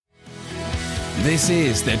This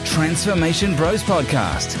is the Transformation Bros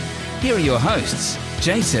Podcast. Here are your hosts,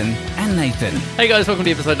 Jason and Nathan. Hey guys, welcome to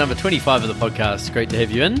episode number 25 of the podcast. Great to have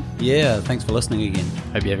you in. Yeah, thanks for listening again.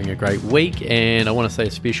 Hope you're having a great week, and I want to say a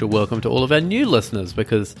special welcome to all of our new listeners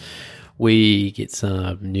because we get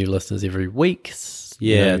some new listeners every week.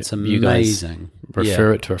 Yeah, it's amazing. You guys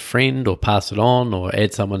refer it to a friend or pass it on or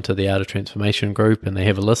add someone to the Art of Transformation group and they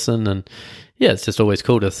have a listen, and yeah, it's just always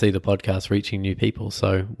cool to see the podcast reaching new people.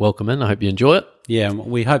 So welcome in. I hope you enjoy it. Yeah,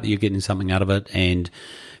 we hope that you're getting something out of it, and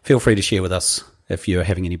feel free to share with us if you're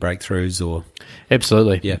having any breakthroughs or...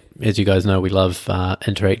 Absolutely. Yeah. As you guys know, we love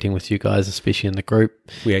interacting with you guys, especially in the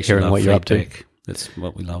group. We actually hearing love what feedback. You're up to. That's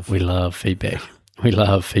what we love. We love feedback. We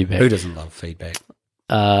love feedback. Who doesn't love feedback?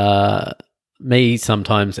 Me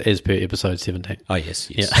sometimes as per episode 17. Oh,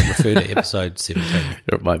 yes. Yeah. Refer to episode 17.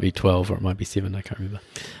 Or it might be 12 or it might be 7, I can't remember.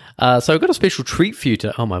 So I've got a special treat for you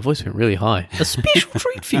to... Oh, my voice went really high. A special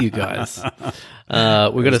treat for you guys.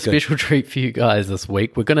 We've got a special treat for you guys this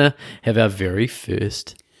week. We're going to have our very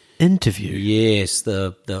first interview. Yes,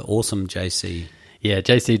 the awesome JC. Yeah,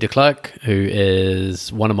 JC de Klerk, who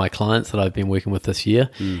is one of my clients that I've been working with this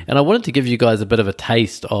year. And I wanted to give you guys a bit of a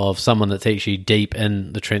taste of someone that's actually deep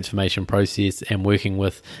in the transformation process and working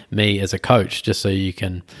with me as a coach, just so you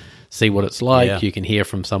can see what it's like. Yeah. You can hear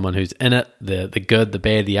from someone who's in it, the good, the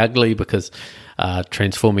bad, the ugly, because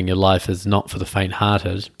transforming your life is not for the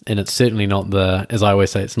faint-hearted. And it's certainly not as I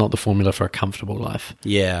always say, it's not the formula for a comfortable life.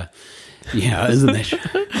 Yeah. Yeah, isn't it?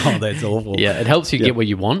 Oh, that's awful. Yeah, it helps you get what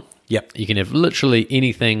you want. Yep. You can have literally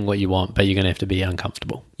anything what you want, but you're going to have to be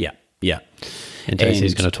uncomfortable. Yeah, yeah. And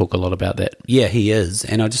JC's going to talk a lot about that. Yeah, he is.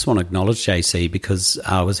 And I just want to acknowledge JC because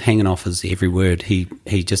I was hanging off his every word. He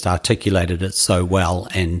just articulated it so well,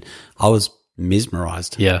 and I was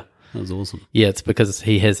mesmerized. Yeah. That was awesome. Yeah, it's because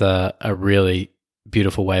he has a really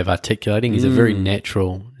beautiful way of articulating. He's a very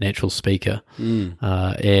natural speaker.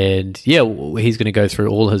 And yeah, he's going to go through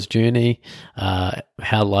all his journey,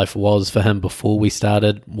 how life was for him before we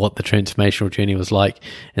started, what the transformational journey was like,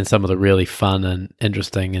 and some of the really fun and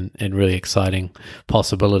interesting and really exciting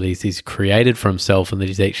possibilities he's created for himself and that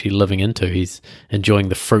he's actually living into. He's enjoying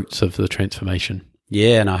the fruits of the transformation.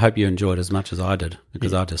 Yeah, and I hope you enjoyed as much as I did,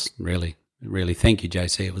 because I just really thank you,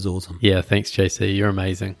 JC. It was awesome. Yeah, thanks, JC. You're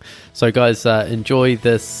amazing. So, guys, enjoy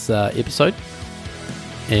this episode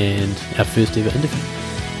and our first ever interview.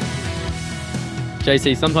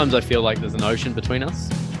 JC, sometimes I feel like there's an ocean between us,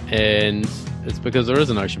 and it's because there is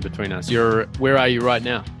an ocean between us. Where are you right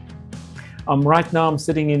now? Right now I'm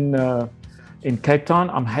sitting in Cape Town.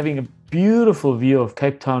 I'm having a beautiful view of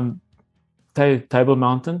Cape Town Table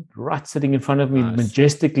Mountain, right sitting in front of me, Nice.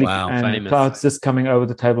 Majestically, Wow, and famous. the clouds just coming over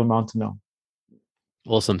the Table Mountain now.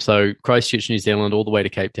 Awesome. So Christchurch, New Zealand, all the way to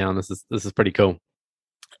Cape Town. This is pretty cool.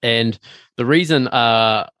 And the reason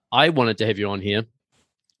I wanted to have you on here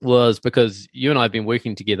was because you and I have been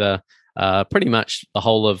working together pretty much the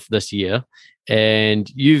whole of this year, and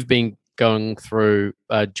you've been going through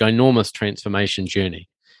a ginormous transformation journey.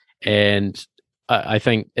 And I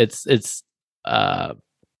think it's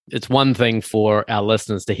one thing for our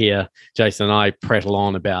listeners to hear Jason and I prattle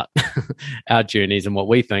on about our journeys and what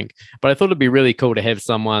we think, but I thought it'd be really cool to have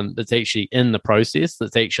someone that's actually in the process,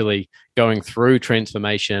 that's actually going through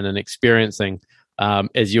transformation and experiencing,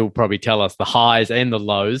 as you'll probably tell us, the highs and the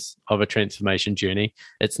lows of a transformation journey.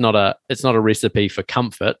 It's not a recipe for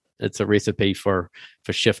comfort. It's a recipe for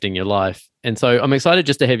shifting your life. And so I'm excited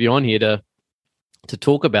just to have you on here to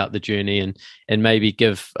talk about the journey and maybe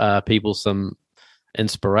give people some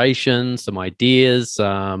inspiration, some ideas,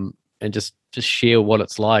 and just share what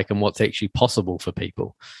it's like and what's actually possible for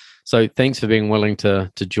people. So thanks for being willing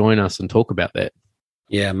to join us and talk about that.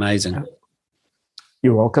 Yeah, amazing.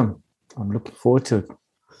 You're welcome. I'm looking forward to it.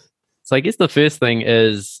 So I guess the first thing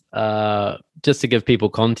is just to give people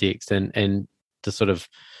context and to sort of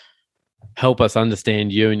help us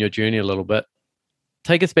understand you and your journey a little bit.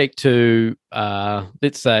 Take us back to,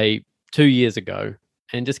 let's say, 2 years ago,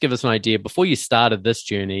 and just give us an idea, before you started this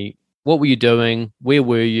journey, what were you doing? Where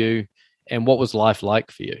were you? And what was life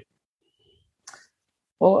like for you?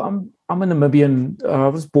 Well, I'm a Namibian. I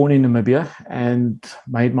was born in Namibia and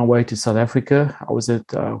made my way to South Africa. I was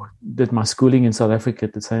did my schooling in South Africa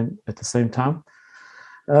at the same time.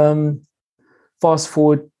 Fast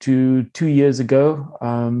forward to 2 years ago,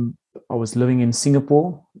 I was living in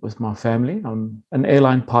Singapore with my family. I'm an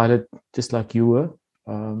airline pilot, just like you were,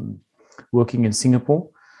 working in Singapore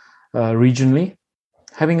regionally,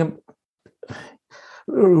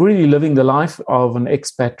 really living the life of an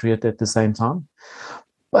expatriate at the same time.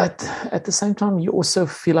 But at the same time, you also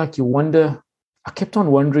feel like you wonder, I kept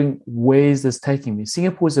on wondering, where is this taking me?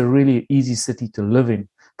 Singapore is a really easy city to live in.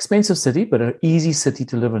 expensive city, but an easy city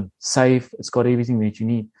to live in, safe. It's got everything that you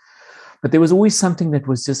need. But there was always something that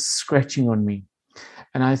was just scratching on me.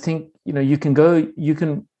 And I think, you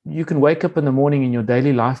can wake up in the morning and your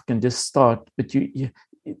daily life can just start, but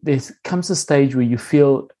there comes a stage where you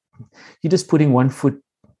feel you're just putting one foot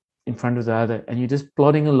in front of the other and you're just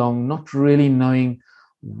plodding along, not really knowing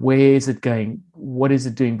where is it going, what is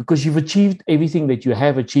it doing, because you've achieved everything that you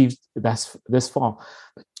have achieved this far,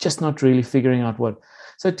 but just not really figuring out what.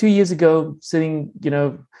 So 2 years ago, sitting,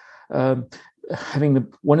 having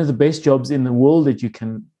one of the best jobs in the world that you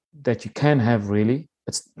can have, really.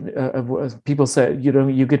 It's people say,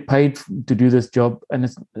 you get paid to do this job, and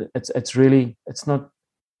it's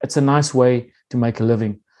a nice way to make a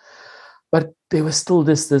living. But there was still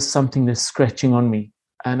this something that's scratching on me,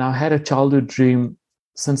 and I had a childhood dream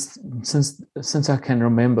since I can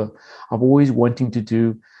remember. I've always wanting to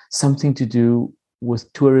do something to do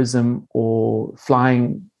with tourism or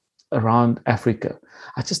flying around Africa.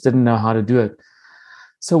 I just didn't know how to do it.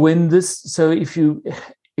 So if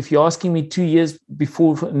you're asking me 2 years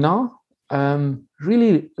before now,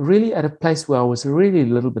 really, really at a place where I was really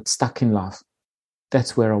a little bit stuck in life.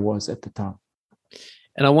 That's where I was at the time.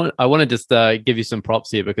 And I want to just give you some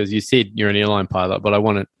props here, because you said you're an airline pilot, but I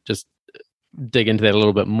want to just dig into that a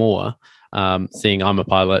little bit more, seeing I'm a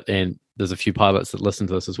pilot and there's a few pilots that listen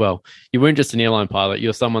to this as well. You weren't just an airline pilot.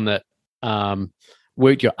 You're someone that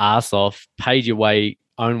worked your ass off, paid your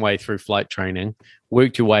own way through flight training,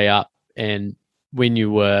 worked your way up, and when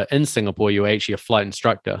you were in Singapore, you were actually a flight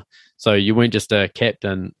instructor. So you weren't just a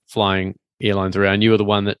captain flying airlines around. You were the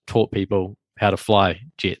one that taught people how to fly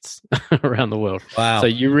jets around the world. Wow. So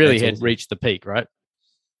you really had reached the peak, right?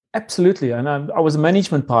 Absolutely. And I was a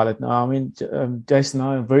management pilot. Now, I mean, Jason and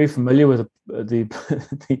I are very familiar with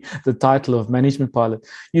the title of management pilot.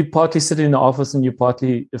 You partly sit in the office and you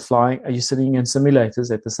partly flying. You're sitting in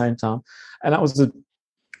simulators at the same time. And I was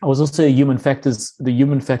also the human factors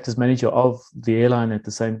manager of the airline at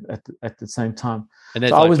the same time. And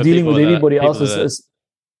that's so I was dealing with everybody else.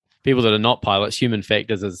 People that are not pilots, human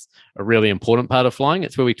factors is a really important part of flying.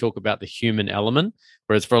 It's where we talk about the human element.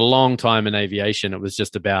 Whereas for a long time in aviation, it was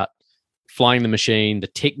just about flying the machine, the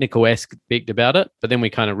technical aspect about it. But then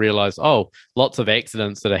we kind of realized, lots of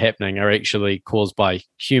accidents that are happening are actually caused by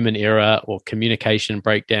human error or communication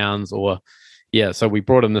breakdowns so we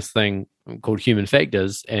brought in this thing called human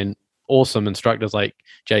factors, and awesome instructors like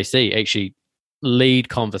JC actually lead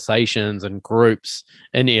conversations and groups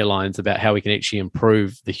in airlines about how we can actually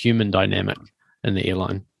improve the human dynamic in the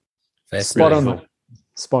airline. Spot on,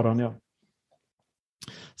 yeah.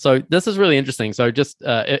 So this is really interesting. So just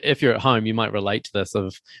if you're at home, you might relate to this,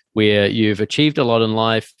 of where you've achieved a lot in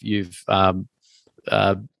life, you've sort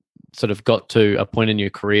of got to a point in your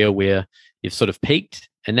career where you've sort of peaked,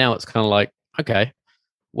 and now it's kind of like, okay,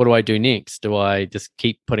 what do I do next? Do I just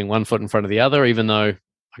keep putting one foot in front of the other, even though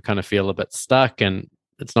I kind of feel a bit stuck and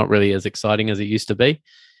it's not really as exciting as it used to be?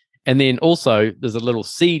 And then also there's a little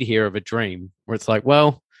seed here of a dream where it's like,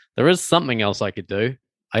 well, there is something else I could do.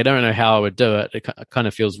 I don't know how I would do it. It kind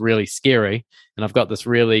of feels really scary. And I've got this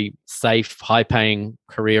really safe, high-paying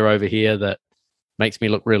career over here that makes me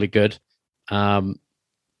look really good.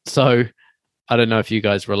 So I don't know if you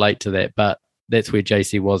guys relate to that, but that's where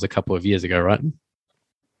JC was a couple of years ago, right?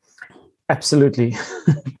 Absolutely.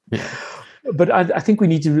 Yeah. But I think we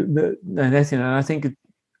need to, Nathan, and I think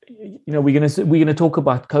we're going to talk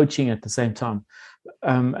about coaching at the same time,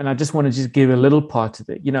 and I just want to just give a little part of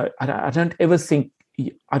it. I don't ever think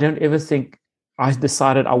I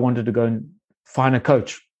decided I wanted to go and find a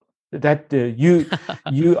coach. That you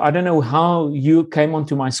I don't know how you came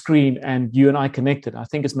onto my screen and you and I connected. I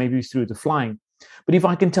think it's maybe through the flying. But if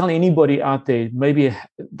I can tell anybody out there, maybe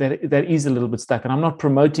that is a little bit stuck, and I'm not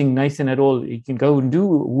promoting Nathan at all. You can go and do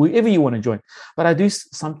whatever you want to join. But I do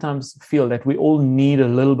sometimes feel that we all need a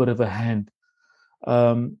little bit of a hand.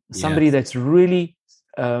 Somebody that's really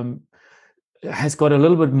has got a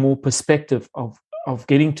little bit more perspective of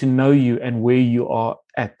getting to know you and where you are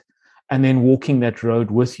at, and then walking that road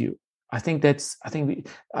with you. I think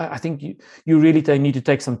you really need to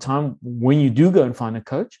take some time when you do go and find a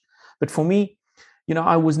coach. But for me,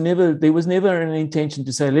 there was never an intention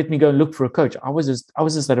to say, let me go and look for a coach. I was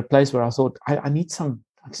just at a place where I thought, I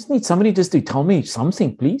just need somebody just to tell me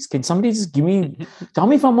something, please. Can somebody just tell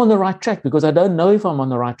me if I'm on the right track, because I don't know if I'm on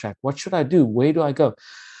the right track. What should I do? Where do I go?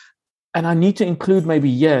 And I need to include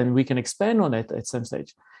and we can expand on that at some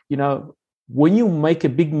stage. When you make a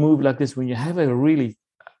big move like this, when you have a really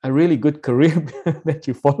good career that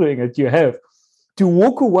you're following, that you have, to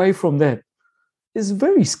walk away from that is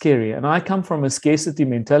very scary. And I come from a scarcity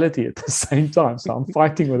mentality at the same time. So I'm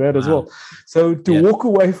fighting with that as well. So to walk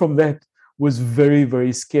away from that was very,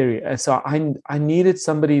 very scary. And so I needed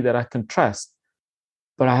somebody that I can trust,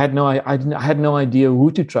 but I had no idea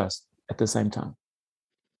who to trust at the same time.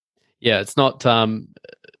 Yeah, it's not,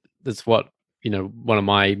 that's what, one of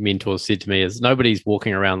my mentors said to me is nobody's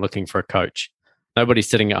walking around looking for a coach. Nobody's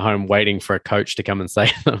sitting at home waiting for a coach to come and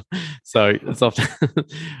save them. So it's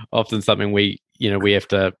often something we have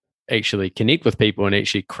to actually connect with people and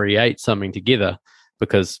actually create something together,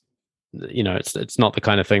 because it's not the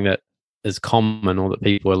kind of thing that is common or that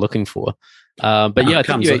people are looking for. But yeah,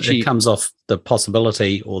 it comes off the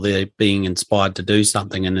possibility or the being inspired to do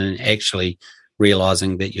something and then actually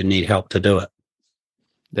realizing that you need help to do it.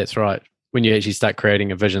 That's right. When you actually start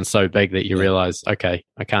creating a vision so big that you realize, okay,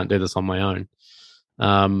 I can't do this on my own.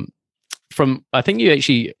 I think you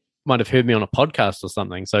actually might have heard me on a podcast or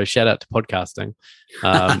something. So shout out to podcasting.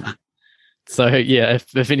 So yeah,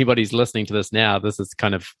 if anybody's listening to this now, this is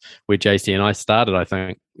kind of where JC and I started, I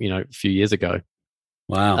think, a few years ago.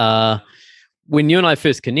 Wow. When you and I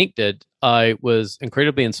first connected, I was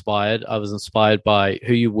incredibly inspired. I was inspired by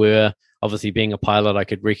who you were. Obviously, being a pilot, I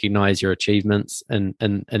could recognize your achievements in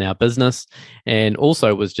our business. And also,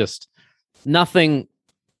 it was just nothing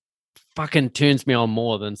fucking turns me on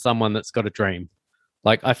more than someone that's got a dream.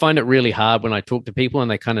 Like, I find it really hard when I talk to people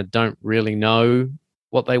and they kind of don't really know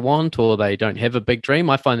what they want, or they don't have a big dream.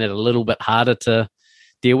 I find that a little bit harder to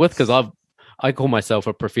deal with, because I call myself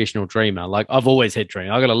a professional dreamer. Like, I've always had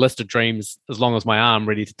dreams. I've got a list of dreams as long as my arm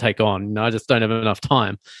ready to take on. I just don't have enough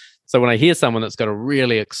time. So when I hear someone that's got a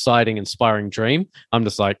really exciting, inspiring dream, I'm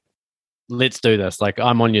just like, let's do this. Like,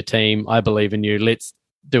 I'm on your team. I believe in you. Let's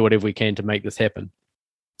do whatever we can to make this happen.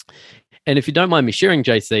 And if you don't mind me sharing,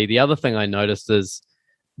 JC, the other thing I noticed is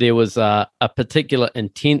there was a particular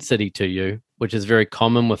intensity to you, which is very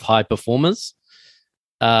common with high performers,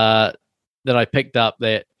 that I picked up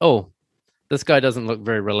that, this guy doesn't look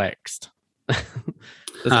very relaxed.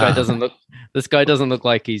 This guy doesn't look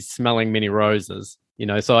like he's smelling many roses.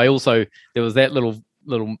 So there was that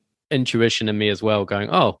little intuition in me as well, going,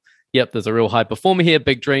 yep, there's a real high performer here,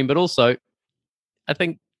 big dream, but also I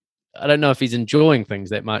don't know if he's enjoying things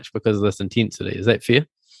that much because of this intensity. Is that fair?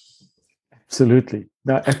 Absolutely.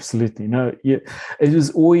 No, absolutely. No, yeah. It's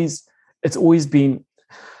always been,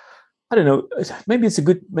 I don't know, maybe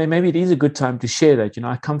it is a good time to share that.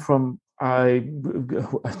 I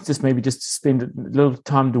just spend a little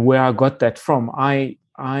time to where I got that from.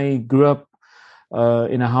 I grew up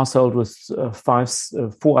in a household with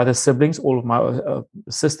 4 other siblings, all of my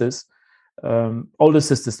sisters, older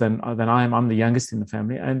sisters than I am. I'm the youngest in the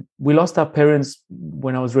family, and we lost our parents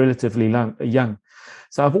when I was relatively young.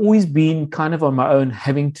 So I've always been kind of on my own,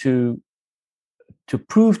 having to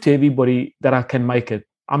prove to everybody that I can make it.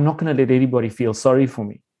 I'm not going to let anybody feel sorry for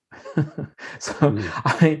me. So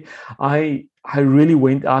I really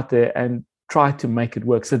went out there and tried to make it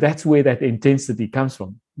work. So that's where that intensity comes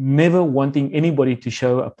from. Never wanting anybody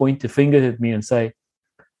to point a finger at me and say,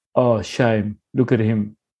 "Oh, shame! Look at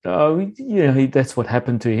him. Oh, that's what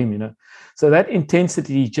happened to him." So that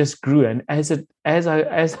intensity just grew, and as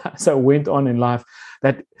I went on in life,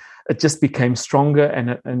 that it just became stronger,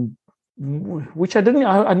 and which I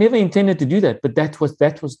never intended to do that, but that was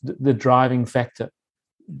the driving factor.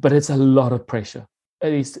 But it's a lot of pressure.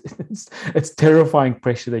 It's terrifying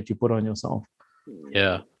pressure that you put on yourself.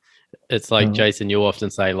 Yeah. It's like, Jason, you often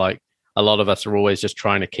say, like, a lot of us are always just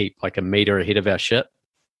trying to keep like a meter ahead of our shit.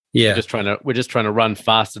 Yeah. We're just trying to run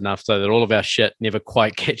fast enough so that all of our shit never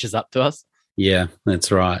quite catches up to us. Yeah, that's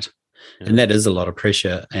right. Yeah. And that is a lot of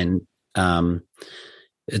pressure. And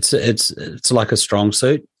it's like a strong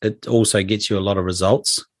suit. It also gets you a lot of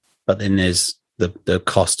results, but then there's the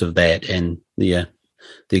cost of that, and the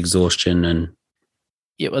exhaustion. And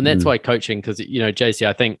and that's why coaching, because JC,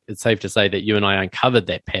 I think it's safe to say that you and I uncovered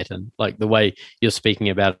that pattern, like the way you're speaking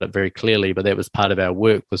about it very clearly. But that was part of our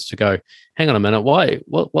work, was to go, hang on a minute, why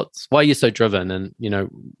are you so driven? And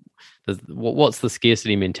what's the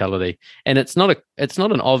scarcity mentality? And it's not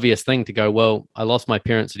an obvious thing to go, well, I lost my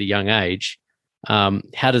parents at a young age.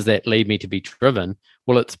 How does that lead me to be driven?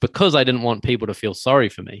 Well, it's because I didn't want people to feel sorry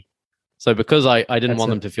for me. So because I didn't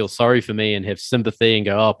want them to feel sorry for me and have sympathy and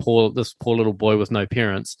go, this poor little boy with no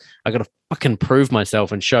parents, I got to fucking prove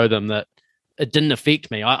myself and show them that it didn't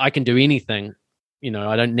affect me. I can do anything.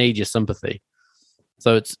 I don't need your sympathy.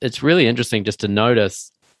 So it's really interesting just to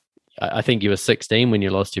notice. I think you were 16 when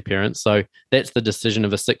you lost your parents. So that's the decision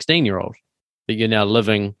of a 16-year-old that you're now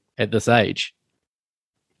living at this age.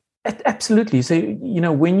 Absolutely. So,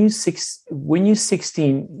 when you're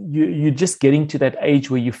 16, you're just getting to that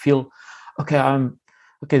age where you feel,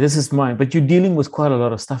 okay, this is mine. But you're dealing with quite a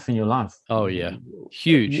lot of stuff in your life. Oh yeah,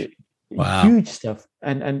 huge. Wow. Huge stuff,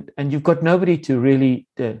 and you've got nobody to really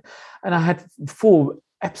do. And I had 4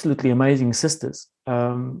 absolutely amazing sisters,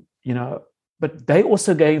 but they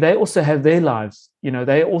also have their lives,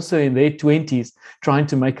 they're also in their 20s trying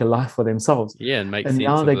to make a life for themselves. Yeah, and make sense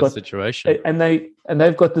of the situation. And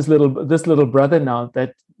they've got this little brother now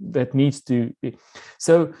that needs to be.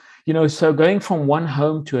 So going from one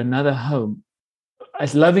home to another home,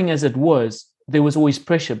 as loving as it was, there was always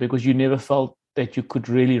pressure because you never felt that you could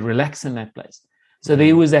really relax in that place. So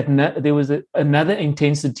there was another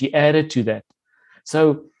intensity added to that.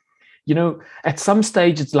 So, at some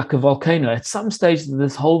stage it's like a volcano. At some stage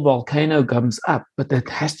this whole volcano comes up, but that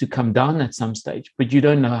has to come down at some stage. But you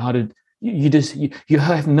don't know how to. You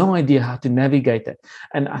have no idea how to navigate that.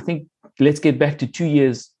 And I think let's get back to 2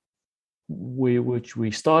 years, which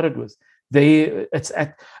we started with. It's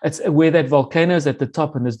where that volcano is at the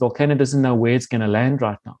top, and this volcano doesn't know where it's going to land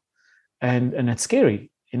right now. And it's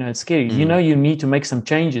scary. It's scary. You need to make some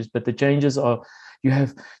changes, but the changes are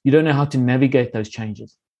you don't know how to navigate those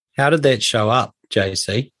changes. How did that show up,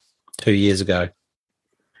 JC, 2 years ago?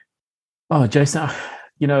 Oh, Jason,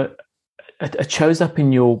 it shows up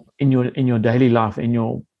in your daily life, in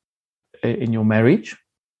your marriage.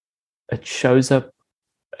 It shows up.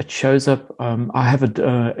 I have an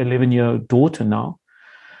 11-year daughter now.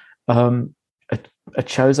 It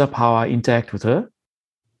shows up how I interact with her.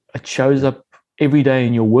 It shows up every day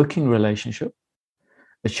in your working relationship.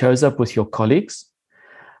 It shows up with your colleagues.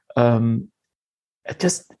 It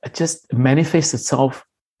just manifests itself.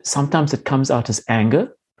 Sometimes it comes out as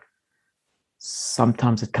anger.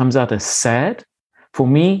 Sometimes it comes out as sad. For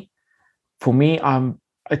me,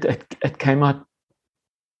 it came out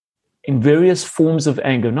in various forms of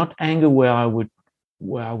anger. Not anger where I would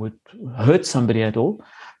hurt somebody at all.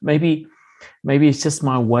 Maybe it's just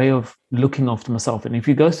my way of looking after myself. And if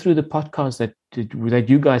you go through the podcast that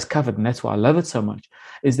you guys covered, and that's why I love it so much,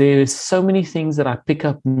 is there's so many things that I pick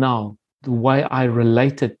up now, the way I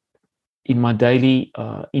relate it in my daily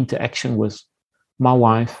interaction with my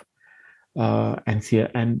wife,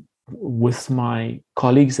 Anthea, and with my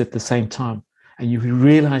colleagues at the same time. And you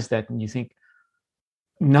realize that, and you think,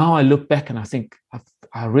 now I look back and I think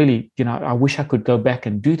I really, I wish I could go back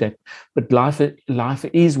and do that. But life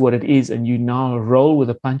is what it is. And you now roll with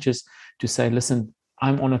the punches to say, listen,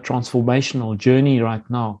 I'm on a transformational journey right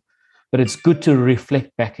now, but it's good to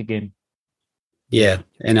reflect back again. Yeah.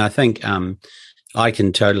 And I think I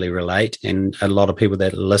can totally relate. And a lot of people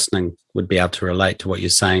that are listening would be able to relate to what you're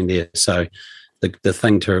saying there. So the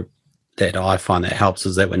thing that I find that helps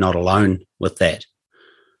is that we're not alone with that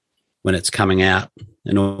when it's coming out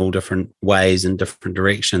in all different ways and different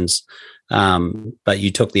directions. But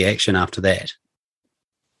you took the action after that.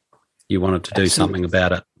 You wanted to do something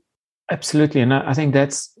about it. Absolutely. And I think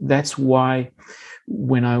that's why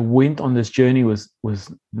when I went on this journey with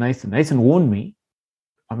Nathan warned me.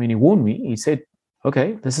 I mean, he warned me. He said,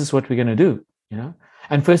 okay, this is what we're going to do,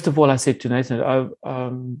 And first of all, I said to Nathan, I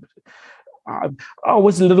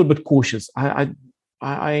was a little bit cautious. I've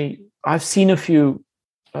seen a few,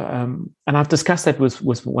 and I've discussed that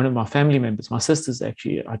with one of my family members. My sisters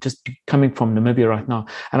actually are just coming from Namibia right now,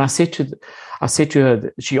 and I said to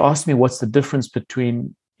her, she asked me, what's the difference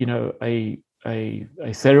between a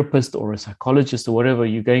therapist or a psychologist or whatever?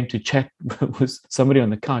 You're going to chat with somebody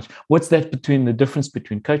on the couch. What's that the difference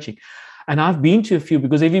between coaching? And I've been to a few,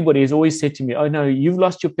 because everybody has always said to me, oh no, you've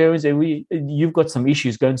lost your parents, you've got some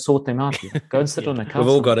issues, go and sort them out here. Go and sit on the couch. We've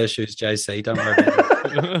all got issues, JC, don't worry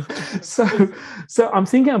about it. So I'm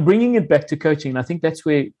thinking I'm bringing it back to coaching. And I think that's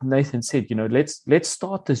where Nathan said, let's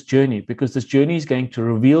start this journey, because this journey is going to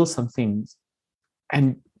reveal some things,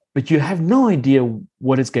 but you have no idea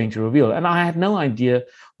what it's going to reveal. And I had no idea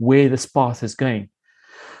where this path is going.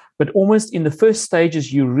 But almost in the first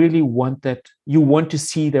stages, you really want that. You want to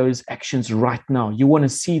see those actions right now. You want to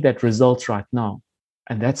see that results right now.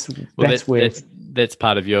 And that's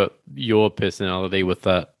part of your personality with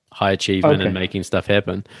the high achievement and making stuff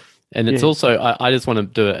happen. And it's also, I just want to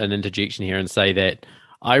do an interjection here and say that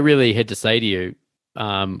I really had to say to you,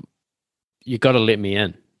 you got to let me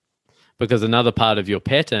in. Because another part of your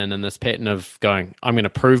pattern, and this pattern of going, I'm going to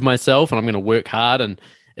prove myself and I'm going to work hard, and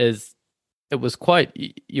you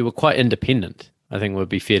were quite independent, I think would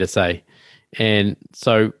be fair to say. And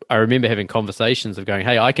so I remember having conversations of going,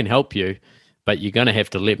 hey, I can help you, but you're going to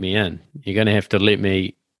have to let me in. You're going to have to let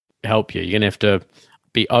me help you. You're going to have to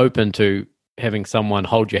be open to having someone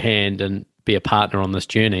hold your hand and be a partner on this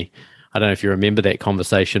journey. I don't know if you remember that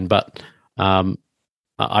conversation, but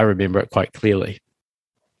I remember it quite clearly.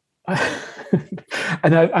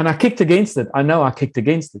 and I kicked against it. I know I kicked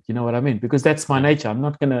against it. You know what I mean? Because that's my nature. I'm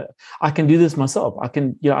not gonna. I can do this myself. I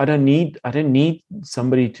can. I don't need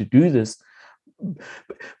somebody to do this.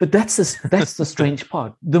 But that's the strange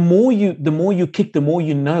part. The more you kick, the more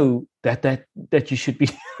you know that you should be,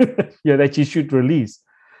 that you should release.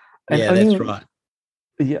 And that's right.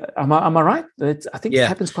 Yeah, am I right? I think it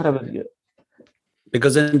happens quite a bit. Yeah.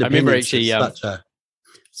 Because independence is such a.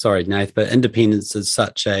 Sorry, Nath, but independence is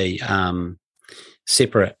such a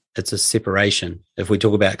separate. It's a separation. If we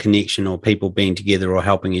talk about connection or people being together or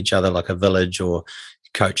helping each other, like a village or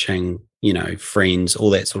coaching, friends, all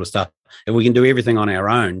that sort of stuff. If we can do everything on our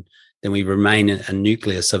own, then we remain a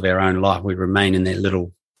nucleus of our own life. We remain in that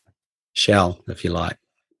little shell, if you like.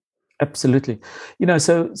 Absolutely.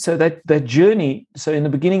 So that journey, so in the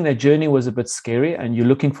beginning, that journey was a bit scary, and you're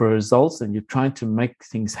looking for results and you're trying to make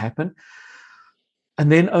things happen.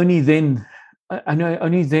 And then only then,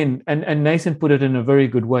 and Nathan put it in a very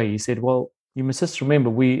good way. He said, well, you must just remember,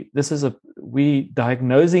 we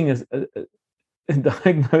diagnosing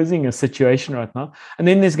a situation right now, and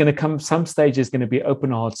then there's going to come some stage. There's going to be open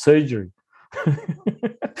heart surgery.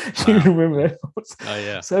 You remember that? Oh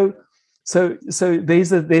yeah. So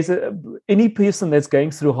there's any person that's going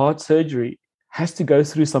through heart surgery has to go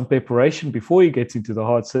through some preparation before he gets into the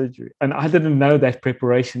heart surgery. And I didn't know that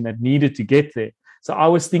preparation that needed to get there. So I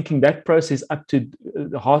was thinking that process up to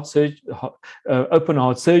the open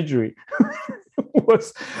heart surgery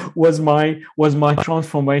was my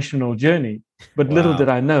transformational journey. But little did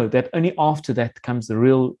I know that only after that comes the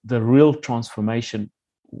real transformation.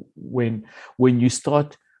 When you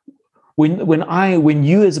start, when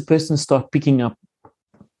you as a person start picking up,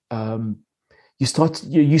 you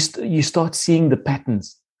start seeing the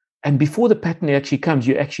patterns, and before the pattern actually comes,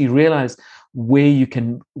 you actually realize where you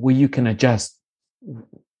can adjust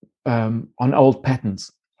on old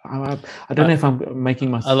patterns. I don't know if I'm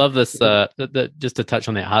making myself. I love this. Just to touch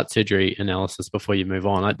on that heart surgery analysis before you move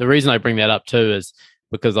on. The reason I bring that up too is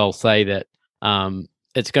because I'll say that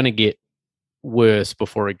it's going to get worse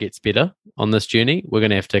before it gets better on this journey. We're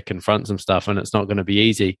going to have to confront some stuff, and it's not going to be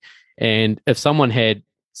easy. And if someone had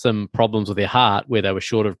some problems with their heart where they were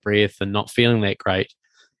short of breath and not feeling that great,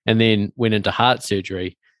 and then went into heart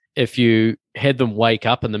surgery, if you had them wake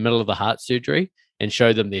up in the middle of the heart surgery and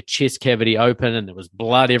show them their chest cavity open and there was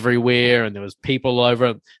blood everywhere and there was people over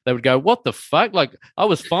it, they would go, what the fuck? Like, I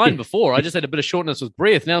was fine before. I just had a bit of shortness with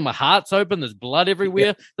breath. Now my heart's open. There's blood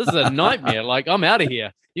everywhere. This is a nightmare. Like, I'm out of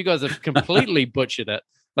here. You guys have completely butchered it.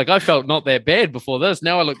 Like, I felt not that bad before this.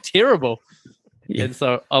 Now I look terrible. Yeah. And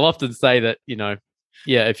so I'll often say that,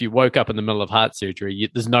 if you woke up in the middle of heart surgery,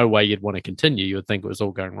 there's no way you'd want to continue. You would think it was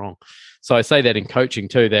all going wrong. So I say that in coaching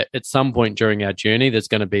too, that at some point during our journey, there's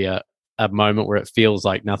going to be a moment where it feels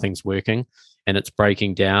like nothing's working and it's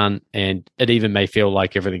breaking down, and it even may feel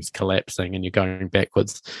like everything's collapsing and you're going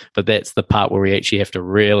backwards. But that's the part where we actually have to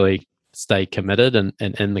really stay committed and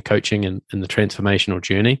in the coaching and in the transformational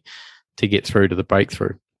journey to get through to the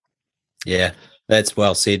breakthrough. Yeah, that's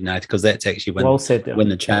well said, Nate, because that's actually when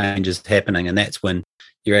the change is happening, and that's when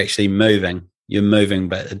you're actually moving. You're moving,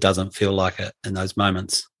 but it doesn't feel like it in those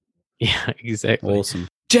moments. Yeah, exactly. Awesome.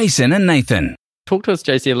 Jason and Nathan. Talk to us,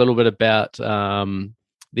 JC, a little bit about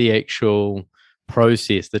the actual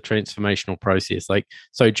process, the transformational process. Like,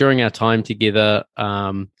 so during our time together,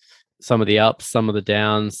 some of the ups, some of the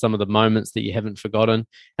downs, some of the moments that you haven't forgotten.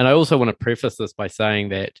 And I also want to preface this by saying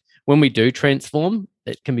that when we do transform,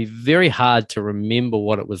 it can be very hard to remember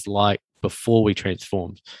what it was like before we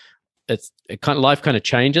transformed. Life kind of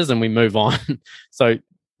changes and we move on. So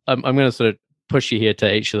I'm going to sort of push you here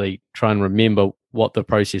to actually try and remember what the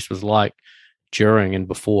process was like during and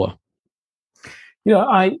before.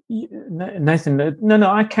 Nathan, no,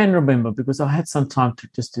 I can remember because I had some time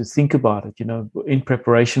to think about it, in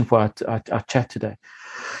preparation for our chat today.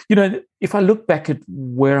 If I look back at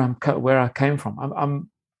where I came from,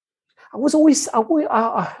 I always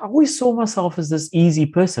saw myself as this easy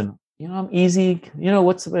person. I'm easy.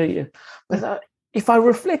 But if I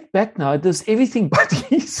reflect back now, it was everything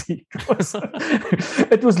but easy.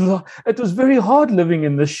 It was very hard living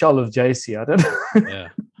in this shell of JC. I don't know. Yeah.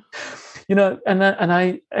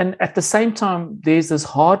 And at the same time, there's this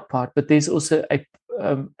hard part, but there's also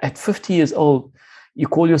at 50 years old, you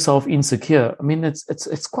call yourself insecure. I mean,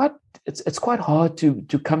 it's quite hard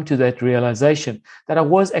to come to that realization that I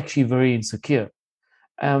was actually very insecure.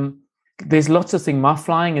 There's lots of things. My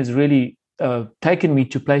flying has really taken me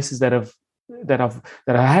to places that I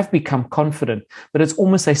have become confident, but it's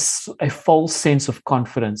almost a false sense of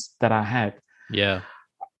confidence that I had. Yeah.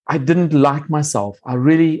 I didn't like myself. I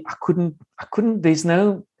couldn't,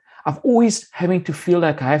 I've always having to feel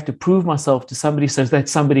like I have to prove myself to somebody so that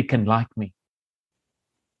somebody can like me.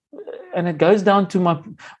 And it goes down to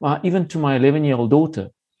my even to my 11-year-old daughter.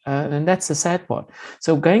 And that's the sad part.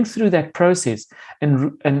 So going through that process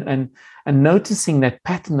and noticing that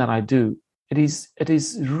pattern that I do, it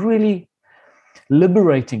is really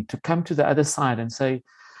liberating to come to the other side and say,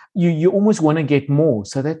 you almost want to get more.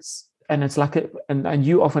 So it's like and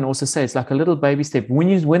you often also say it's like a little baby step.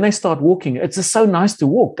 When they start walking, it's just so nice to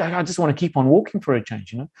walk. I just want to keep on walking for a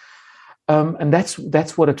change, and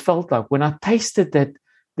that's what it felt like when I tasted that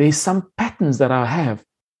there's some patterns that I have.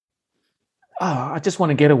 I just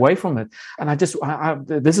want to get away from it. And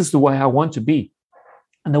this is the way I want to be.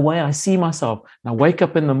 And the way I see myself, and I wake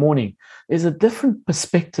up in the morning, there's a different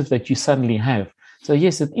perspective that you suddenly have. So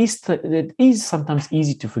yes, it is sometimes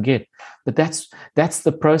easy to forget, but that's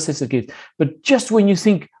the process again. But just when you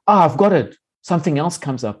think, I've got it, something else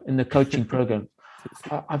comes up in the coaching program.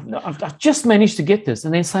 I've just managed to get this.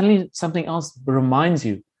 And then suddenly something else reminds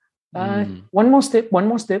you, one more step,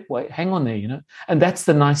 wait, hang on there, and that's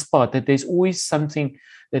the nice part, that there's always something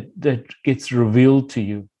that gets revealed to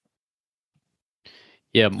you.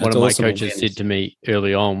 Yeah, one of my coaches said to me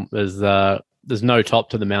early on is there's no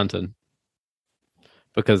top to the mountain,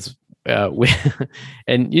 because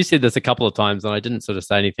and you said this a couple of times and I didn't sort of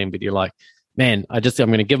say anything, but you're like, man, I'm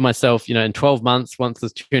going to give myself, in 12 months, once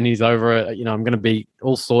this journey's over, I'm going to be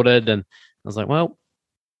all sorted. And I was like, well,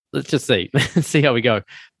 let's just see how we go,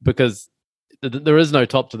 because there is no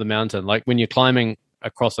top to the mountain. Like when you're climbing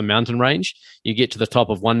across a mountain range, you get to the top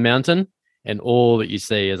of one mountain and all that you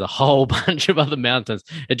see is a whole bunch of other mountains.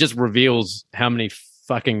 It just reveals how many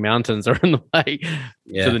fucking mountains are in the way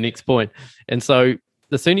to the next point. And so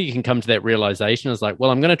the sooner you can come to that realization is like,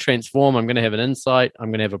 well, I'm going to transform. I'm going to have an insight. I'm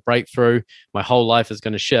going to have a breakthrough. My whole life is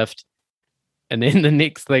going to shift. And then the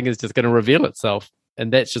next thing is just going to reveal itself.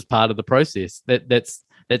 And that's just part of the process.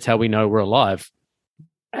 That's how we know we're alive.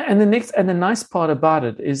 And the nice part about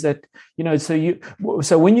it is that,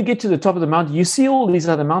 so when you get to the top of the mountain, you see all these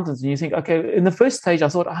other mountains and you think, okay, in the first stage I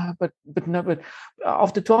thought, but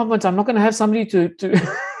after 12 months, I'm not going to have somebody to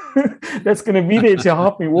that's going to be there to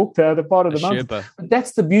help me walk the other part of the mountain. But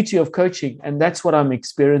that's the beauty of coaching. And that's what I'm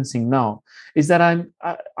experiencing now, is that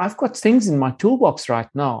I've got things in my toolbox right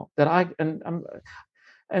now that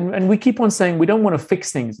and we keep on saying we don't want to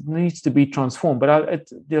fix things. It needs to be transformed. But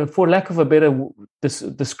for lack of a better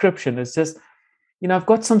description, it's just, I've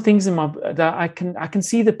got some things in that I can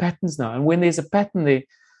see the patterns now. And when there's a pattern there,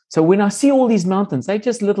 so when I see all these mountains, they're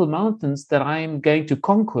just little mountains that I am going to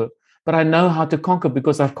conquer. But I know how to conquer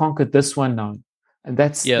because I've conquered this one now. And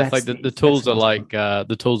it's like the tools are like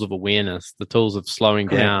the tools of awareness, the tools of slowing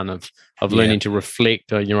down, of learning to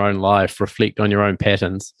reflect on your own life, reflect on your own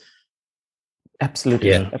patterns. Absolutely.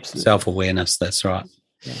 Yeah, absolutely. Self-awareness, that's right.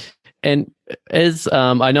 Yeah. And as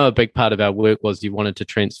I know a big part of our work was you wanted to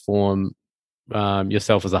transform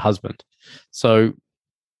yourself as a husband. So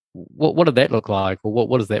what did that look like? Or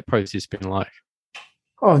what has that process been like?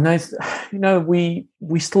 Oh, nice. We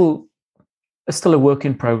still, it's still a work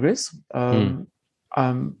in progress. I've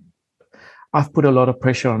put a lot of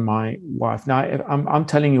pressure on my wife. Now, I'm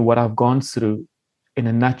telling you what I've gone through in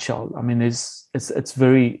a nutshell. I mean, there's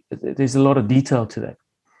a lot of detail to that.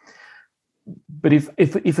 But if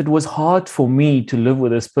it was hard for me to live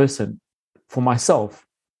with this person, for myself,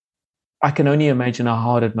 I can only imagine how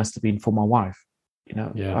hard it must have been for my wife.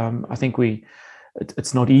 I think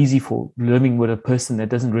it's not easy for living with a person that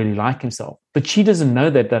doesn't really like himself, but she doesn't know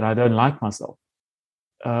that I don't like myself.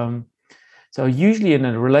 So usually in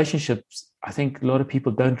a relationship, I think a lot of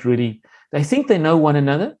people they think they know one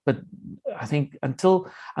another, but I think until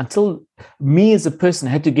me as a person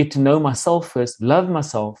had to get to know myself first, love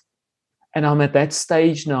myself. And I'm at that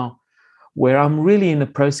stage now where I'm really in the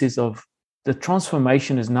process of the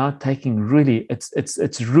transformation is now taking really,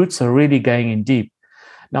 its roots are really going in deep.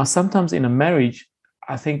 Now, sometimes in a marriage,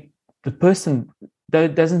 I think the person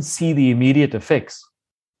doesn't see the immediate effects.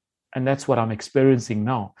 And that's what I'm experiencing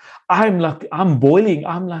now. I'm boiling.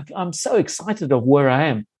 I'm so excited of where I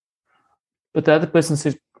am. But the other person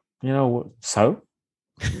says, so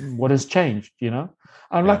what has changed?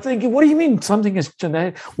 I'm like thinking, what do you mean something has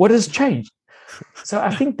changed? What has changed? So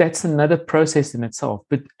I think that's another process in itself.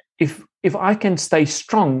 But if I can stay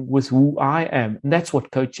strong with who I am, and that's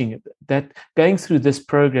what coaching, that going through this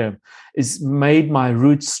program is made my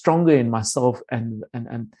roots stronger in myself and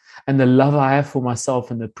the love I have for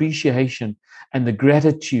myself and the appreciation and the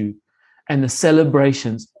gratitude and the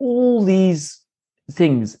celebrations, all these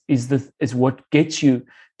things is what gets you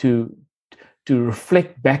to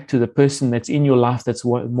reflect back to the person that's in your life, that's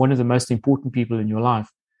one of the most important people in your life,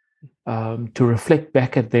 to reflect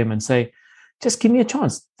back at them and say, just give me a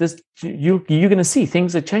chance. You're going to see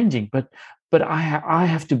things are changing, but I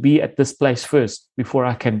have to be at this place first before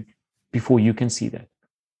you can see that.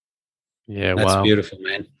 Yeah, that's wow. beautiful,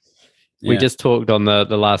 man. We just talked on the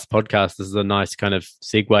last podcast. This is a nice kind of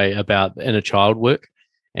segue about the inner child work,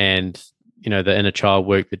 and the inner child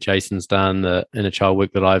work that Jason's done, the inner child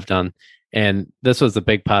work that I've done, and this was a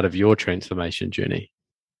big part of your transformation journey.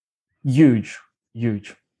 Huge.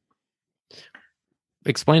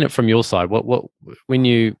 Explain it from your side. What when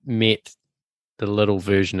you met the little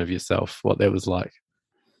version of yourself, what that was like?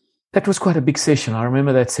 That was quite a big session. I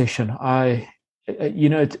remember that session.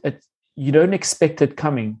 You don't expect it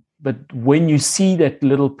coming, but when you see that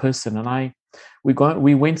little person, and we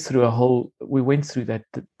went through that.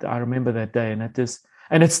 I remember that day, and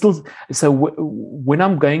it's still so. When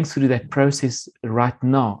I'm going through that process right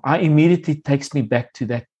now, I immediately takes me back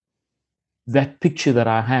to that picture that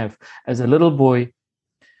I have as a little boy,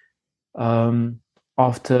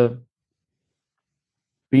 after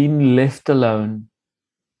being left alone,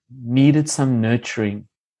 needed some nurturing,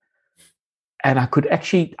 and I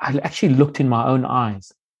actually looked in my own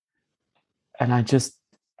eyes, and I just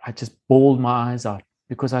bawled my eyes out,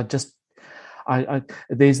 because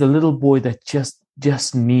there's a little boy that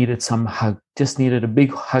just needed some hug, just needed a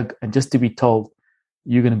big hug, and just to be told,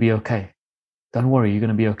 you're going to be okay. Don't worry, you're going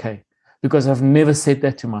to be okay. Because I've never said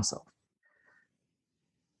that to myself.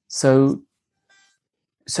 So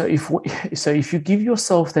if you give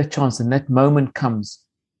yourself that chance and that moment comes,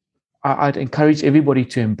 I'd encourage everybody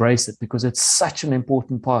to embrace it, because it's such an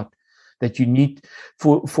important part that you need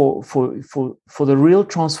for the real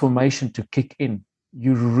transformation to kick in.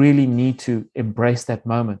 You really need to embrace that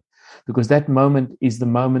moment, because that moment is the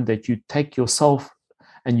moment that you take yourself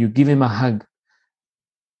and you give him a hug,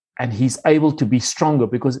 and he's able to be stronger.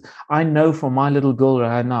 Because I know from my little girl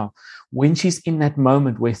right now, when she's in that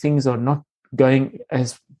moment where things are not going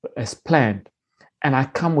as planned, and I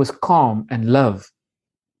come with calm and love,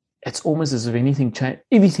 it's almost as if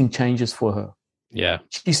everything changes for her. Yeah,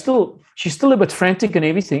 she's still a bit frantic and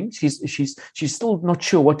everything. She's still not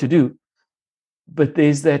sure what to do, but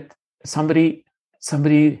there's that somebody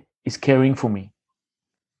is caring for me.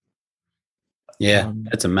 Yeah,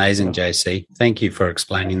 that's amazing, JC. Thank you for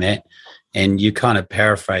explaining that. And you kind of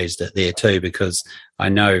paraphrased it there too, because I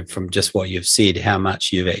know from just what you've said how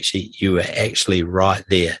much you were actually right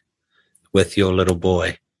there with your little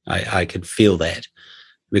boy. I could feel that,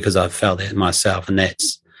 because I've felt that myself, and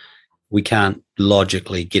we can't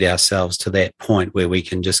logically get ourselves to that point where we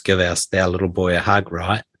can just give our little boy a hug,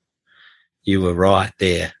 right? You were right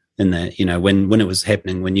there in the, when it was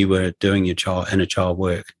happening, when you were doing your inner child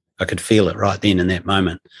work. I could feel it right then in that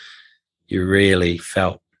moment. You really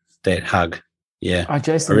felt that hug. Yeah,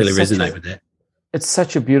 Jason, I really resonate with that. It's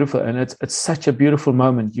such a beautiful, and it's such a beautiful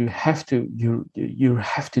moment. You have to do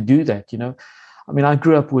that. I mean, I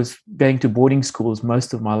grew up with going to boarding schools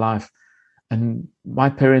most of my life, and my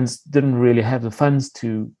parents didn't really have the funds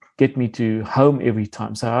to get me to home every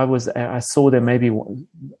time. So I saw them maybe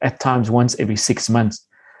at times once every 6 months.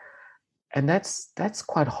 And that's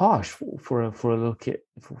quite harsh for a little kid,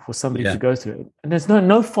 for somebody to go through it. And there's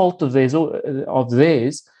no fault of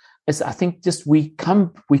theirs. It's, I think, just we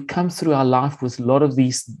come through our life with a lot of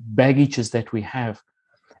these baggages that we have,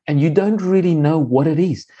 and you don't really know what it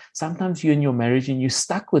is. Sometimes you're in your marriage and you're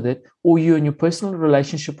stuck with it, or you're in your personal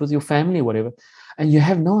relationship with your family or whatever, and you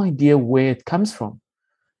have no idea where it comes from.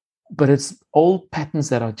 But it's old patterns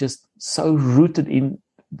that are just so rooted in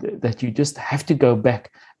that you just have to go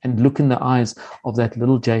back and look in the eyes of that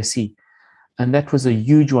little JC. And that was a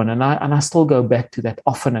huge one. And I still go back to that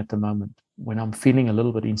often at the moment when I'm feeling a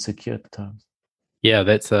little bit insecure at times. Yeah,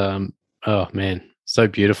 that's, oh man, so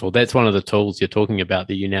beautiful. That's one of the tools you're talking about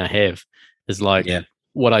that you now have, is like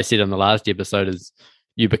what I said on the last episode is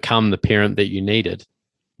you become the parent that you needed.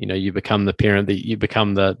 You become the parent that you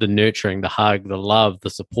become the nurturing, the hug, the love, the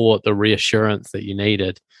support, the reassurance that you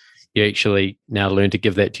needed. You actually now learn to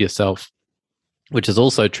give that to yourself, which is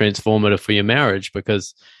also transformative for your marriage,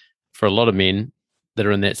 because for a lot of men that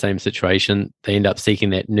are in that same situation, they end up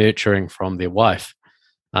seeking that nurturing from their wife,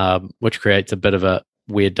 which creates a bit of a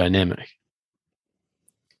weird dynamic.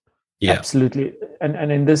 Yeah, absolutely.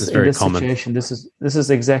 And in this situation, this is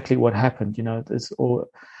exactly what happened.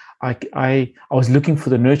 I was looking for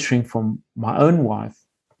the nurturing from my own wife,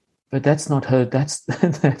 but that's not her. That's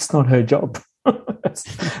not her job.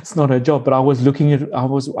 It's not her job. But I was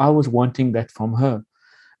wanting that from her,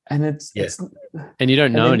 and it's and you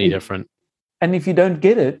don't know any different. And if you don't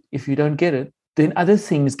get it, then other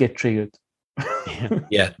things get triggered.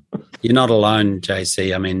 Yeah, you're not alone,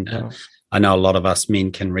 JC. I mean, I know a lot of us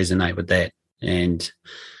men can resonate with that. And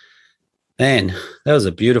man, that was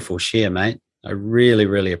a beautiful share, mate. I really,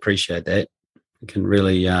 really appreciate that. I can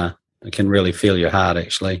really feel your heart,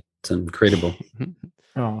 actually. It's incredible.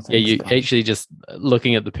 Oh, thanks, you guys. actually, just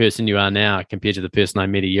looking at the person you are now compared to the person I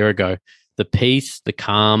met a year ago, the peace, the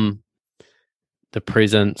calm, the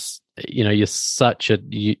presence, you're such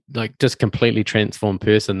just completely transformed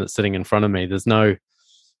person that's sitting in front of me. There's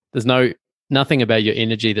nothing about your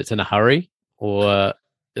energy that's in a hurry or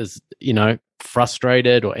is,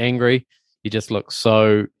 frustrated or angry. You just look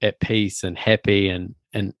so at peace and happy and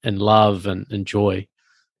love and joy.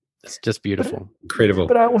 It's just beautiful. Incredible.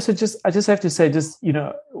 But I just have to say,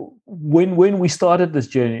 when we started this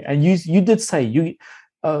journey, and you did say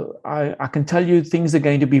I can tell you things are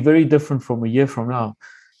going to be very different from a year from now.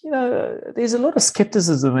 There's a lot of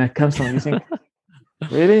skepticism that comes from. You think,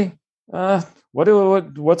 really?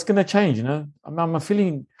 What's going to change? I'm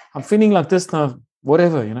feeling like this now.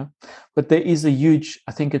 Whatever, but there is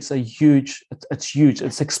it's huge.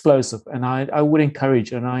 It's explosive, and I would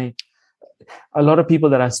encourage, and a lot of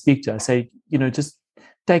people that I speak to, I say, just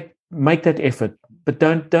make that effort, but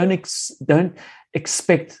don't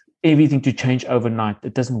expect everything to change overnight.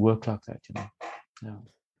 It doesn't work like that, Yeah.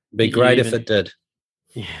 Be great if it did.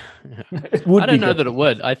 Yeah. It would. I don't know that it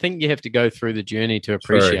would. I think you have to go through the journey to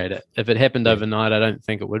appreciate it. If it happened overnight, I don't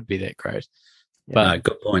think it would be that great. But no,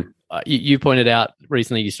 good point. You pointed out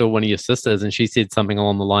recently you saw one of your sisters, and she said something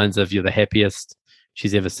along the lines of "You're the happiest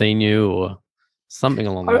she's ever seen you," or something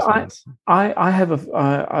along those lines. I'm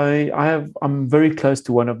very close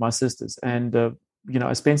to one of my sisters, and I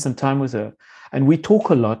spend some time with her, and we talk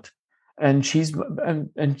a lot. And she's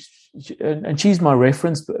my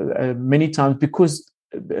reference many times because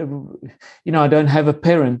I don't have a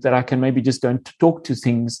parent that I can maybe just go and talk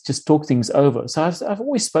things over. So I've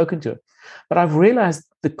always spoken to her, but I've realized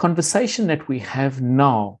the conversation that we have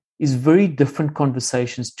now is very different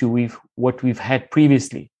conversations to what we've had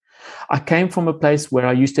previously. I came from a place where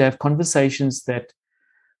I used to have conversations that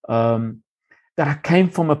I came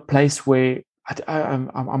from a place where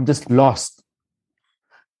I'm just lost.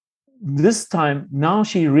 This time, now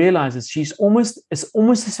she realizes it's almost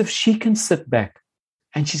as if she can sit back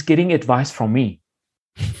and she's getting advice from me.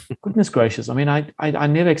 Goodness gracious. I mean, I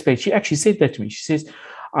never expect. She actually said that to me. She says,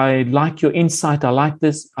 I like your insight. I like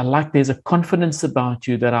this. I like there's a confidence about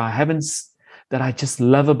you that I just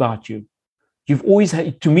love about you. You've always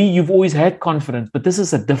had confidence, but this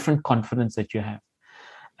is a different confidence that you have.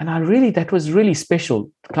 And that was really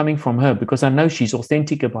special coming from her because I know she's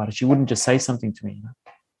authentic about it. She wouldn't just say something to me.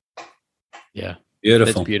 Yeah.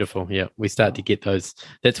 Beautiful. That's beautiful. Yeah. We start to get those.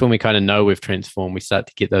 That's when we kind of know we've transformed. We start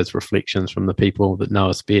to get those reflections from the people that know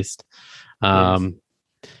us best. Yes.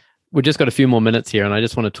 We've just got a few more minutes here, and I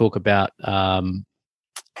just want to talk about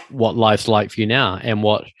what life's like for you now, and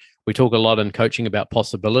what we talk a lot in coaching about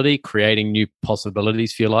possibility, creating new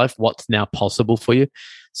possibilities for your life. What's now possible for you?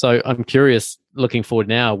 So I'm curious, looking forward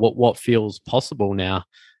now, what feels possible now?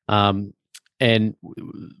 And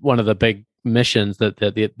one of the big missions that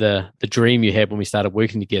the dream you had when we started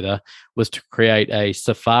working together was to create a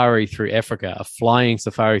safari through Africa, a flying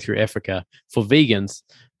safari through Africa for vegans,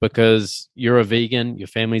 because you're a vegan, your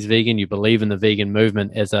family's vegan, you believe in the vegan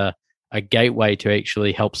movement as a gateway to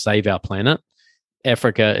actually help save our planet.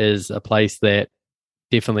 Africa is a place that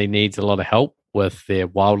definitely needs a lot of help with their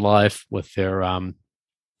wildlife, with their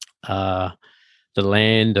the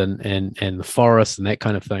land and the forests and that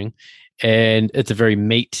kind of thing. And it's a very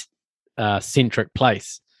meat centric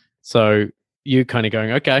place. So you kind of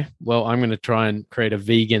going, okay, well, I'm going to try and create a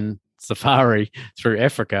vegan safari through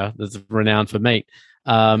Africa that's renowned for meat.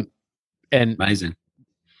 And amazing.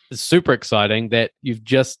 It's super exciting that you've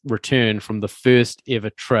just returned from the first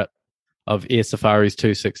ever trip of Air Safaris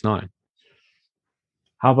 269.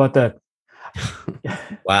 How about that?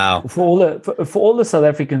 Wow. For all the South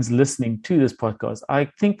Africans listening to this podcast, I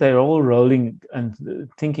think they're all rolling and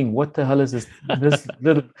thinking, what the hell is this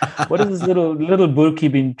little Burkie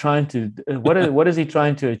been trying to what is he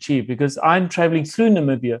trying to achieve? Because I'm traveling through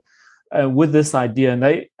Namibia with this idea,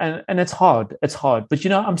 and it's hard, but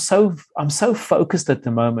I'm so focused at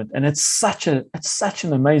the moment, and it's such an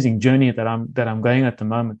amazing journey that I'm going at the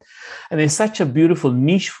moment, and there's such a beautiful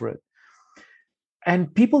niche for it.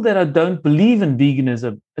 And people that don't believe in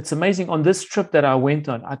veganism, it's amazing. On this trip that I went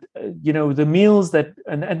on, the meals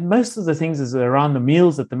and most of the things is around the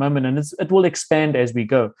meals at the moment, and it will expand as we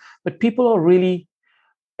go. But people are really,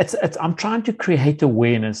 I'm trying to create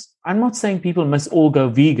awareness. I'm not saying people must all go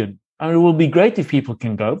vegan. I mean, it will be great if people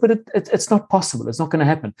can go, but it's not possible. It's not going to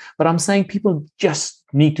happen. But I'm saying people just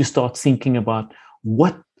need to start thinking about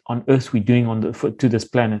what on earth we're doing to this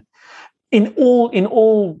planet. in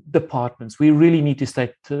all departments, we really need to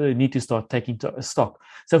start taking stock.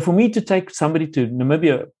 So for me to take somebody to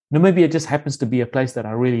Namibia just happens to be a place that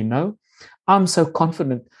I really know. I'm so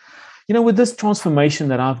confident. With this transformation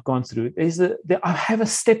that I've gone through, I have a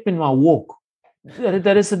step in my walk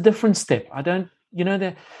that is a different step. I don't,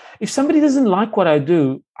 that if somebody doesn't like what I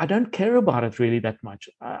do, I don't care about it really that much.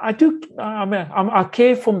 I do. I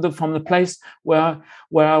care from the place where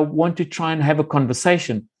I want to try and have a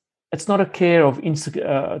conversation. It's not a care of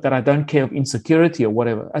that I don't care of insecurity or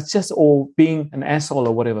whatever. It's just all being an asshole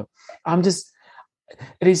or whatever.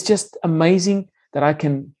 It is just amazing that I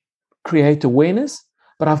can create awareness,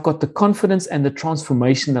 but I've got the confidence and the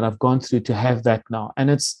transformation that I've gone through to have that now, and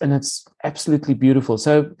it's absolutely beautiful.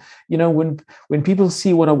 So when people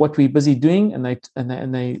see what we're busy doing and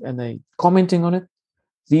they commenting on it,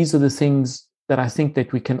 these are the things that I think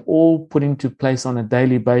that we can all put into place on a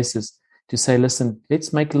daily basis to say, listen,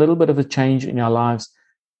 let's make a little bit of a change in our lives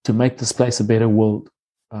to make this place a better world,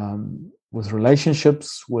 with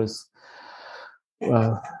relationships, with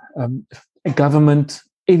government,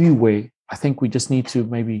 everywhere. I think we just need to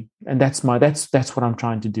and that's what I'm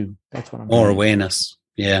trying to do. That's what I'm more doing. Awareness.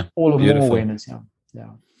 Yeah. More awareness. Yeah.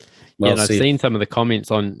 Well, I've seen some of the comments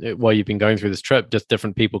on while you've been going through this trip, just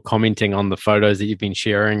different people commenting on the photos that you've been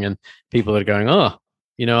sharing, and people are going, I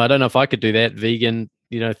don't know if I could do that vegan,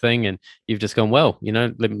 thing. And you've just gone, well,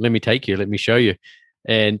 let me take you, let me show you.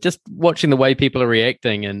 And just watching the way people are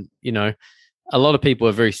reacting. And, a lot of people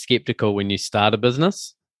are very skeptical when you start a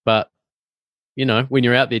business, but when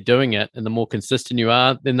you're out there doing it and the more consistent you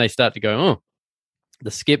are, then they start to go, the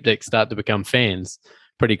skeptics start to become fans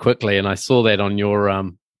pretty quickly. And I saw that on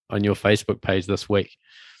your Facebook page this week.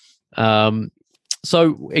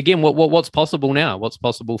 So again, what's possible now? What's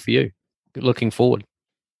possible for you looking forward?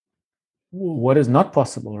 What is not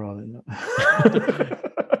possible, rather.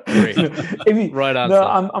 Right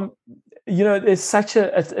answer. No, there's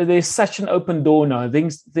such an open door now.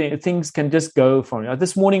 Things can just go from.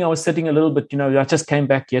 This morning I was sitting a little bit. I just came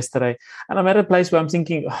back yesterday, and I'm at a place where I'm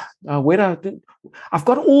thinking, I've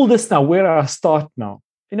got all this now. Where do I start now?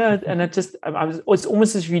 And it's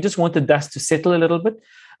almost as if you just want the dust to settle a little bit,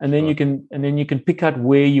 and then you can pick out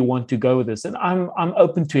where you want to go with this. And I'm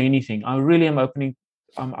open to anything. I really am opening.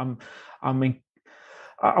 I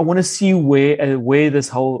want to see where this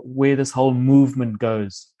whole movement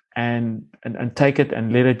goes, and take it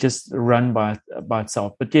and let it just run by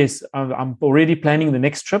itself. But yes, I'm already planning the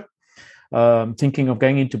next trip. Thinking of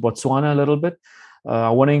going into Botswana a little bit. I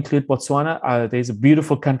want to include Botswana. There's a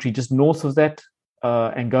beautiful country just north of that,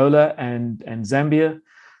 Angola and Zambia.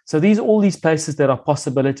 So all these places that are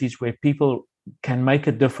possibilities where people can make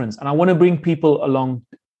a difference, and I want to bring people along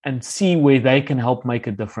and see where they can help make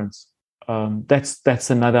a difference. That's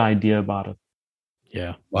another idea about it.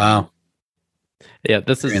 Yeah. Wow. Yeah,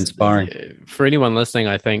 this is inspiring for anyone listening.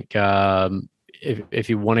 I think if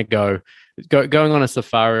you want to going on a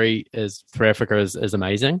safari through Africa is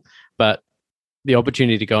amazing, but the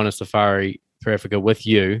opportunity to go on a safari through Africa with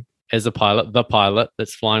you as the pilot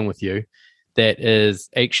that's flying with you, that is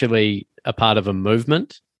actually a part of a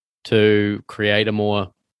movement to create a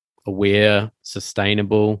more aware,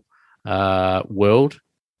 sustainable world,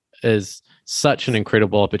 is such an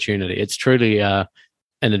incredible opportunity. It's truly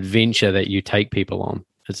an adventure that you take people on.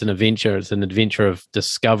 It's an adventure. It's an adventure of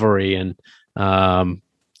discovery, and I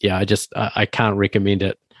can't recommend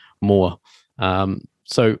it more.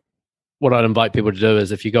 So what I'd invite people to do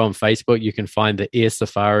is, if you go on Facebook, you can find the Air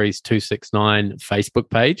Safaris 269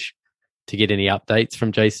 Facebook page to get any updates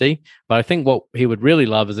from JC. But I think what he would really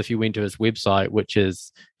love is if you went to his website, which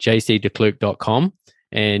is jcdeklerk.com,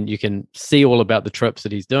 and you can see all about the trips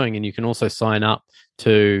that he's doing, and you can also sign up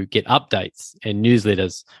to get updates and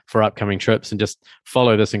newsletters for upcoming trips, and just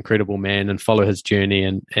follow this incredible man and follow his journey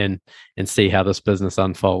and see how this business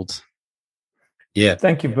unfolds. Yeah.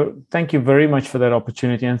 Thank you very much for that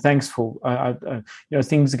opportunity, and thanks for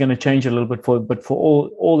things are going to change a little bit but for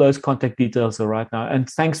all those contact details are right now, and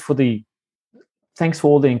thanks for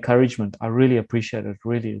all the encouragement. I really appreciate it.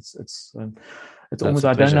 Really, it's almost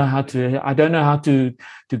I don't know how to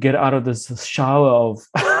get out of this shower of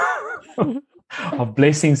of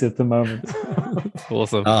blessings at the moment.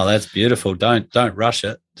 Awesome. Oh, that's beautiful. Don't rush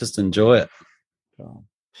it. Just enjoy it.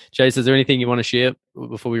 Jace, is there anything you want to share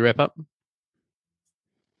before we wrap up?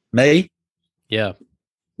 Me? Yeah.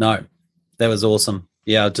 No, that was awesome.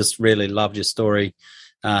 Yeah, I just really loved your story.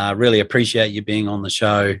 Really appreciate you being on the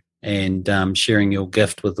show and sharing your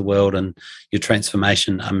gift with the world and your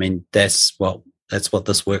transformation. I mean, that's what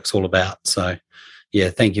this work's all about. So, yeah,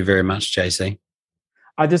 thank you very much, JC.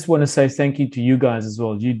 I just want to say thank you to you guys as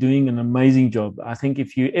well. You're doing an amazing job. I think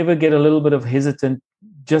if you ever get a little bit of hesitant,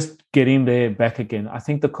 just get in there back again. I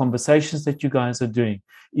think the conversations that you guys are doing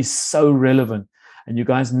is so relevant, and you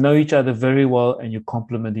guys know each other very well, and you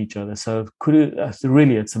complement each other. So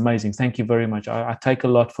really, it's amazing. Thank you very much. I take a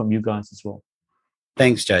lot from you guys as well.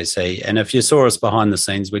 Thanks, JC. And if you saw us behind the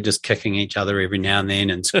scenes, we're just kicking each other every now and then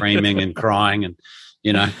and screaming and crying and,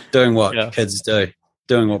 doing what kids do,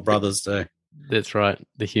 doing what brothers do. That's right.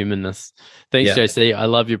 The humanness. Thanks, JC. I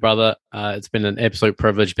love you, brother. It's been an absolute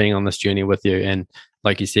privilege being on this journey with you. And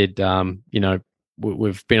like you said,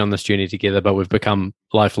 we've been on this journey together, but we've become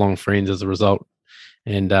lifelong friends as a result.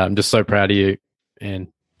 And I'm just so proud of you. And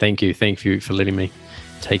thank you for letting me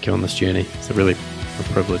take you on this journey. It's really a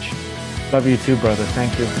privilege. Love you too, brother.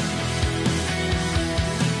 Thank you.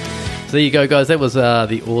 So there you go, guys. That was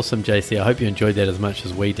the awesome JC. I hope you enjoyed that as much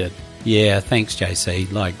as we did. Yeah, thanks, JC,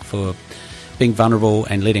 for being vulnerable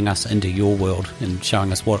and letting us into your world and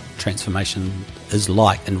showing us what transformation is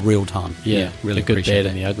like in real time. Yeah, really the good, appreciate bad,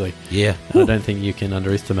 and the ugly. Yeah. I don't think you can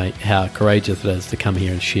underestimate how courageous it is to come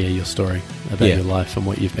here and share your story about your life and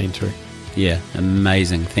what you've been through. Yeah,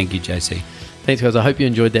 amazing. Thank you, JC. Thanks, guys. I hope you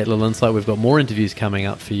enjoyed that little insight. We've got more interviews coming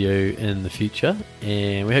up for you in the future,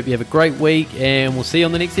 and we hope you have a great week, and we'll see you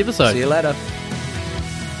on the next episode. See you later.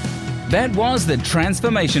 That was the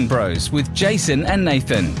Transformation Bros with Jason and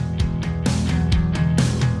Nathan.